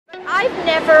I've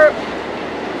never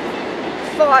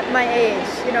thought my age.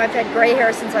 I've had gray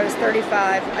hair since I was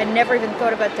 35. I never even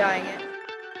thought about dyeing it.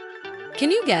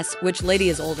 Can you guess which lady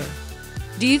is older?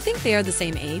 Do you think they are the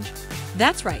same age?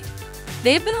 That's right.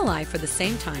 They have been alive for the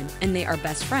same time and they are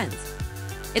best friends.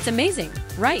 It's amazing,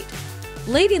 right?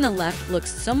 Lady on the left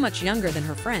looks so much younger than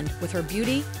her friend. With her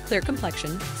beauty, clear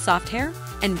complexion, soft hair,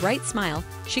 and bright smile,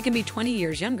 she can be 20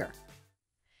 years younger.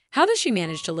 How does she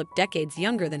manage to look decades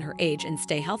younger than her age and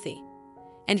stay healthy?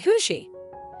 And who is she?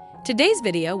 Today's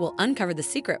video will uncover the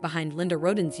secret behind Linda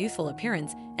Rodin's youthful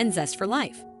appearance and zest for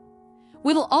life.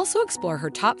 We will also explore her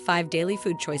top 5 daily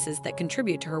food choices that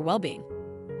contribute to her well-being.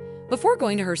 Before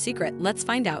going to her secret, let's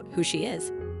find out who she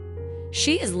is.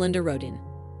 She is Linda Rodin.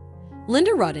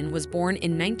 Linda Rodin was born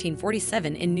in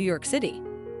 1947 in New York City.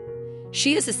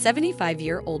 She is a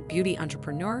 75-year-old beauty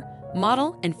entrepreneur,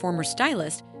 model, and former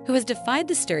stylist who has defied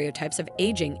the stereotypes of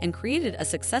aging and created a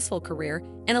successful career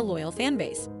and a loyal fan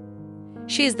base.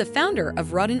 She is the founder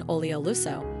of Rodin Olio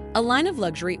Lusso, a line of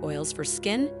luxury oils for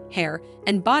skin, hair,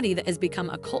 and body that has become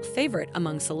a cult favorite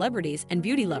among celebrities and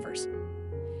beauty lovers.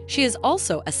 She is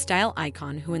also a style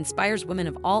icon who inspires women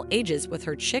of all ages with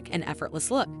her chic and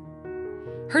effortless look.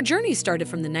 Her journey started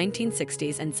from the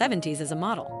 1960s and 70s as a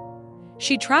model.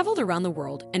 She traveled around the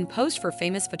world and posed for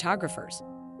famous photographers.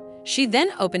 She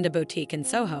then opened a boutique in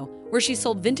Soho where she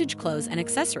sold vintage clothes and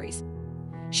accessories.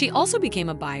 She also became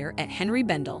a buyer at Henry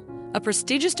Bendel, a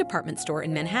prestigious department store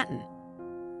in Manhattan.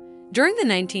 During the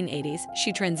 1980s,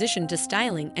 she transitioned to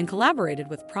styling and collaborated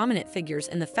with prominent figures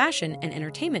in the fashion and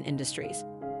entertainment industries.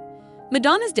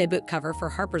 Madonna's debut cover for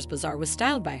Harper's Bazaar was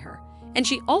styled by her, and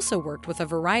she also worked with a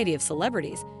variety of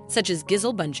celebrities such as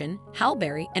Gisele Bündchen, Halle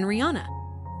Berry, and Rihanna.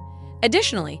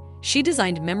 Additionally, she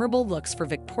designed memorable looks for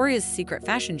Victoria's Secret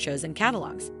fashion shows and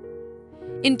catalogs.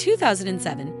 In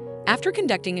 2007, after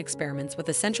conducting experiments with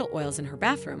essential oils in her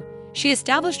bathroom, she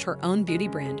established her own beauty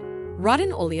brand,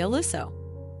 Rodin Olio Lusso.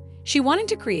 She wanted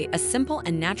to create a simple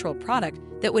and natural product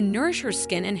that would nourish her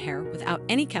skin and hair without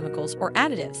any chemicals or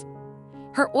additives.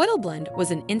 Her oil blend was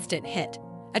an instant hit,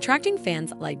 attracting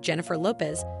fans like Jennifer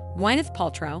Lopez, Gwyneth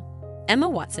Paltrow, Emma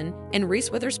Watson, and Reese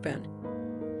Witherspoon.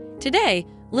 Today,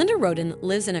 Linda Rodin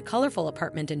lives in a colorful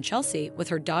apartment in Chelsea with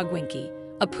her dog Winky,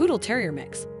 a poodle terrier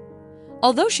mix.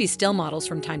 Although she still models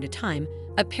from time to time,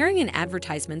 appearing in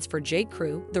advertisements for J.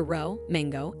 Crew, The Row,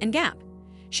 Mango, and Gap.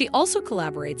 She also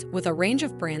collaborates with a range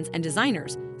of brands and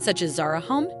designers such as Zara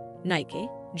Home, Nike,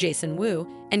 Jason Wu,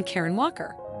 and Karen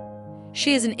Walker.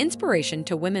 She is an inspiration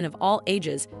to women of all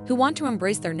ages who want to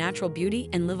embrace their natural beauty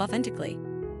and live authentically.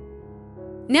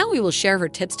 Now we will share her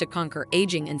tips to conquer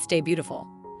aging and stay beautiful.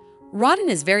 Rodin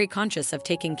is very conscious of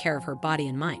taking care of her body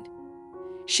and mind.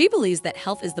 She believes that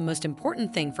health is the most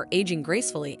important thing for aging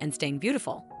gracefully and staying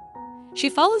beautiful. She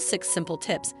follows 6 simple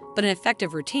tips, but an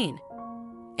effective routine.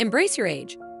 Embrace your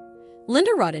age.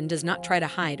 Linda Rodin does not try to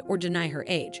hide or deny her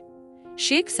age.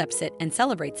 She accepts it and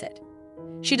celebrates it.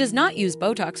 She does not use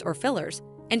Botox or fillers,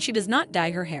 and she does not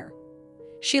dye her hair.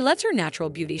 She lets her natural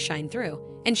beauty shine through,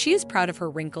 and she is proud of her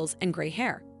wrinkles and gray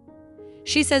hair.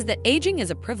 She says that aging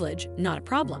is a privilege, not a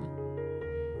problem.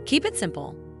 Keep it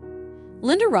simple.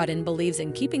 Linda Rodin believes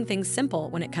in keeping things simple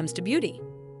when it comes to beauty.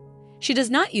 She does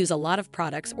not use a lot of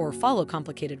products or follow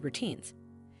complicated routines.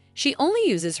 She only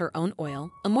uses her own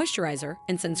oil, a moisturizer,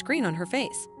 and sunscreen on her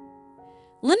face.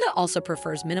 Linda also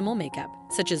prefers minimal makeup,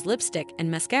 such as lipstick and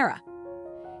mascara.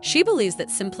 She believes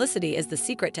that simplicity is the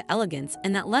secret to elegance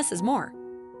and that less is more.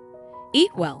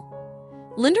 Eat well.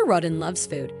 Linda Rodin loves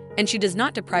food, and she does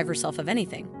not deprive herself of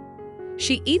anything.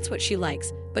 She eats what she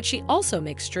likes, but she also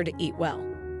makes sure to eat well.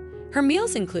 Her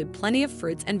meals include plenty of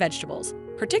fruits and vegetables,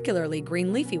 particularly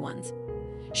green leafy ones.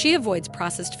 She avoids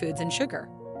processed foods and sugar.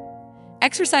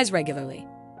 Exercise regularly.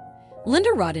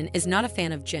 Linda Rodin is not a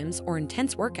fan of gyms or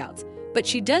intense workouts, but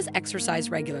she does exercise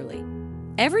regularly.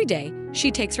 Every day, she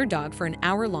takes her dog for an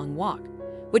hour-long walk,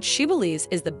 which she believes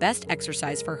is the best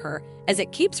exercise for her as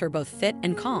it keeps her both fit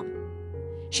and calm.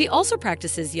 She also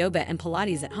practices yoga and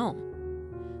Pilates at home.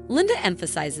 Linda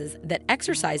emphasizes that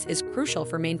exercise is crucial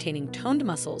for maintaining toned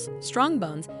muscles, strong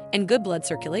bones, and good blood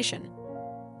circulation.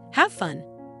 Have fun.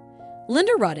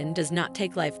 Linda Rodin does not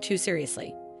take life too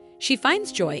seriously. She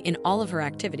finds joy in all of her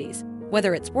activities,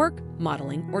 whether it's work,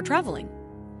 modeling, or traveling.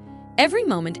 Every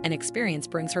moment and experience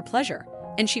brings her pleasure,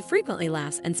 and she frequently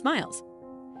laughs and smiles.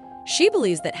 She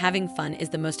believes that having fun is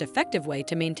the most effective way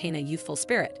to maintain a youthful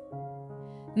spirit.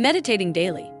 Meditating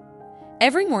daily.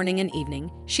 Every morning and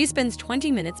evening, she spends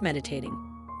 20 minutes meditating.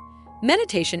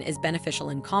 Meditation is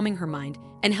beneficial in calming her mind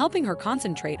and helping her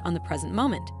concentrate on the present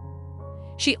moment.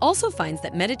 She also finds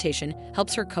that meditation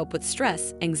helps her cope with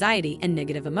stress, anxiety, and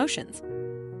negative emotions.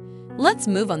 Let's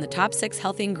move on the top 6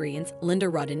 healthy ingredients Linda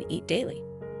Rodin eat daily.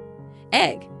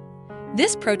 Egg.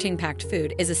 This protein-packed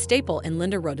food is a staple in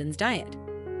Linda Rodin's diet.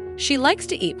 She likes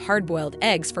to eat hard-boiled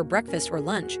eggs for breakfast or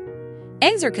lunch.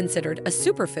 Eggs are considered a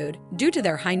superfood due to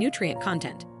their high nutrient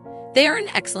content. They are an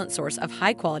excellent source of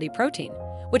high-quality protein,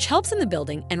 which helps in the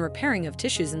building and repairing of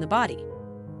tissues in the body.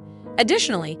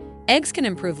 Additionally, eggs can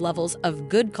improve levels of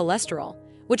good cholesterol,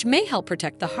 which may help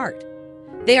protect the heart.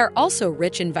 They are also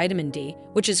rich in vitamin D,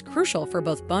 which is crucial for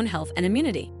both bone health and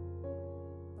immunity.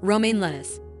 Romaine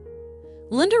lettuce.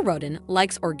 Linda Rodin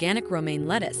likes organic romaine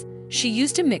lettuce. She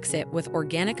used to mix it with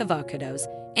organic avocados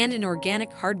and an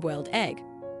organic hard-boiled egg.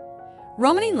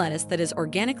 Romaine lettuce that is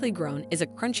organically grown is a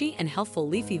crunchy and healthful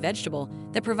leafy vegetable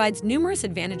that provides numerous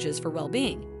advantages for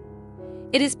well-being.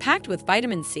 It is packed with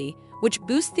vitamin C, which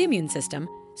boosts the immune system,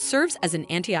 serves as an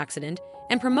antioxidant,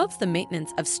 and promotes the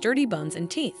maintenance of sturdy bones and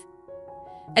teeth.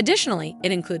 Additionally,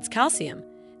 it includes calcium,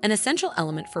 an essential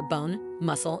element for bone,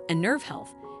 muscle, and nerve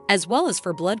health, as well as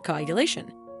for blood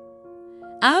coagulation.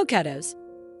 Avocados.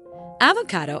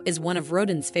 Avocado is one of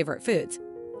Rodin's favorite foods.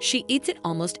 She eats it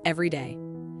almost every day.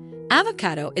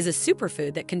 Avocado is a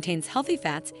superfood that contains healthy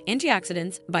fats,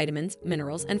 antioxidants, vitamins,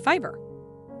 minerals, and fiber.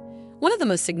 One of the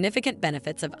most significant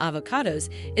benefits of avocados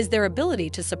is their ability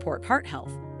to support heart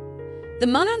health. The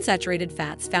monounsaturated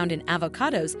fats found in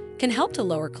avocados can help to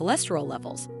lower cholesterol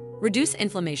levels, reduce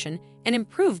inflammation, and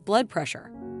improve blood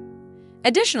pressure.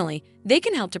 Additionally, they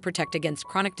can help to protect against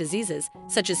chronic diseases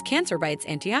such as cancer by its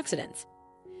antioxidants.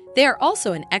 They are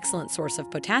also an excellent source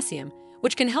of potassium,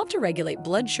 which can help to regulate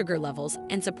blood sugar levels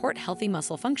and support healthy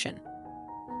muscle function.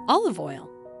 Olive oil.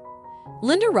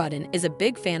 Linda Rodin is a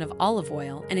big fan of olive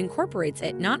oil and incorporates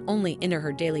it not only into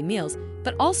her daily meals,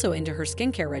 but also into her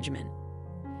skincare regimen.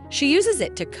 She uses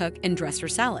it to cook and dress her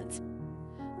salads.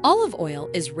 Olive oil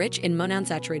is rich in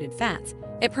monounsaturated fats.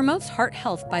 It promotes heart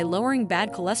health by lowering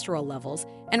bad cholesterol levels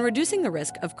and reducing the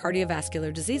risk of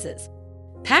cardiovascular diseases.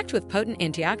 Packed with potent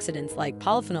antioxidants like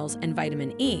polyphenols and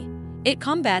vitamin E, it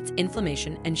combats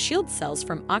inflammation and shields cells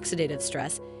from oxidative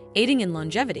stress, aiding in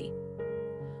longevity.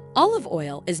 Olive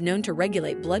oil is known to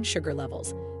regulate blood sugar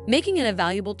levels, making it a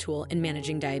valuable tool in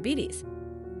managing diabetes.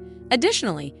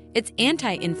 Additionally, its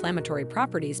anti-inflammatory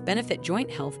properties benefit joint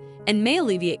health and may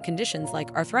alleviate conditions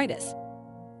like arthritis.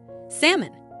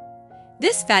 Salmon.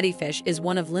 This fatty fish is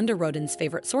one of Linda Rodin's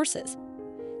favorite sources.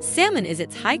 Salmon is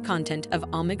its high content of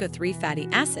omega-3 fatty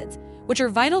acids, which are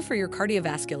vital for your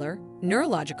cardiovascular,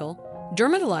 neurological,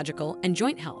 dermatological, and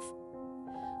joint health.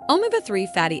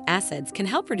 Omega-3 fatty acids can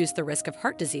help reduce the risk of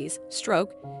heart disease,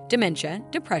 stroke, dementia,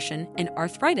 depression, and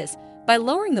arthritis by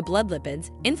lowering the blood lipids,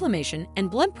 inflammation,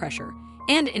 and blood pressure,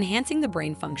 and enhancing the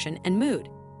brain function and mood.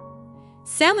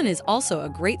 Salmon is also a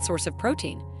great source of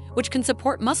protein, which can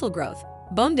support muscle growth,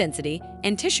 bone density,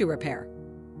 and tissue repair.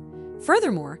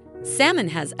 Furthermore, salmon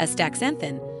has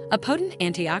astaxanthin, a potent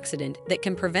antioxidant that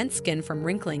can prevent skin from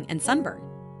wrinkling and sunburn.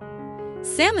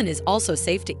 Salmon is also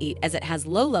safe to eat as it has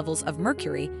low levels of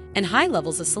mercury and high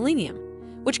levels of selenium,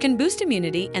 which can boost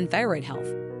immunity and thyroid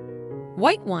health.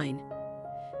 White wine.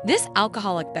 This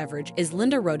alcoholic beverage is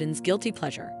Linda Rodin's guilty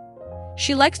pleasure.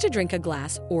 She likes to drink a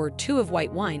glass or 2 of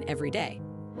white wine every day.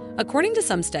 According to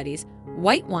some studies,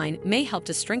 white wine may help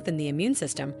to strengthen the immune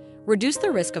system, reduce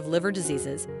the risk of liver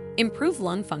diseases, improve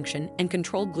lung function, and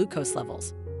control glucose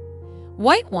levels.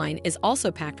 White wine is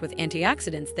also packed with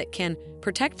antioxidants that can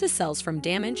protect the cells from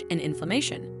damage and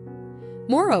inflammation.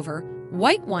 Moreover,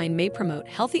 white wine may promote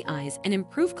healthy eyes and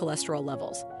improve cholesterol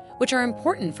levels, which are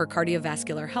important for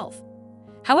cardiovascular health.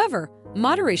 However,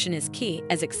 moderation is key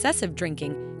as excessive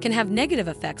drinking can have negative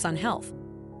effects on health.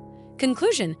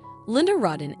 Conclusion: Linda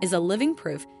Rodin is a living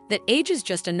proof that age is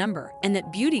just a number and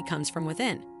that beauty comes from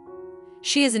within.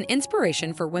 She is an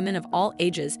inspiration for women of all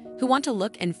ages who want to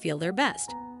look and feel their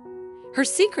best. Her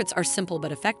secrets are simple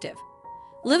but effective.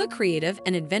 Live a creative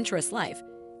and adventurous life.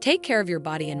 Take care of your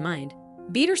body and mind.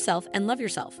 Be yourself and love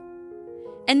yourself.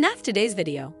 And that's today's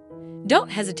video. Don't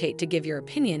hesitate to give your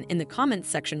opinion in the comments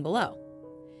section below.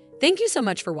 Thank you so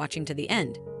much for watching to the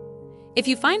end. If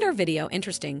you find our video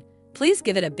interesting, please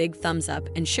give it a big thumbs up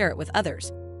and share it with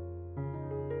others.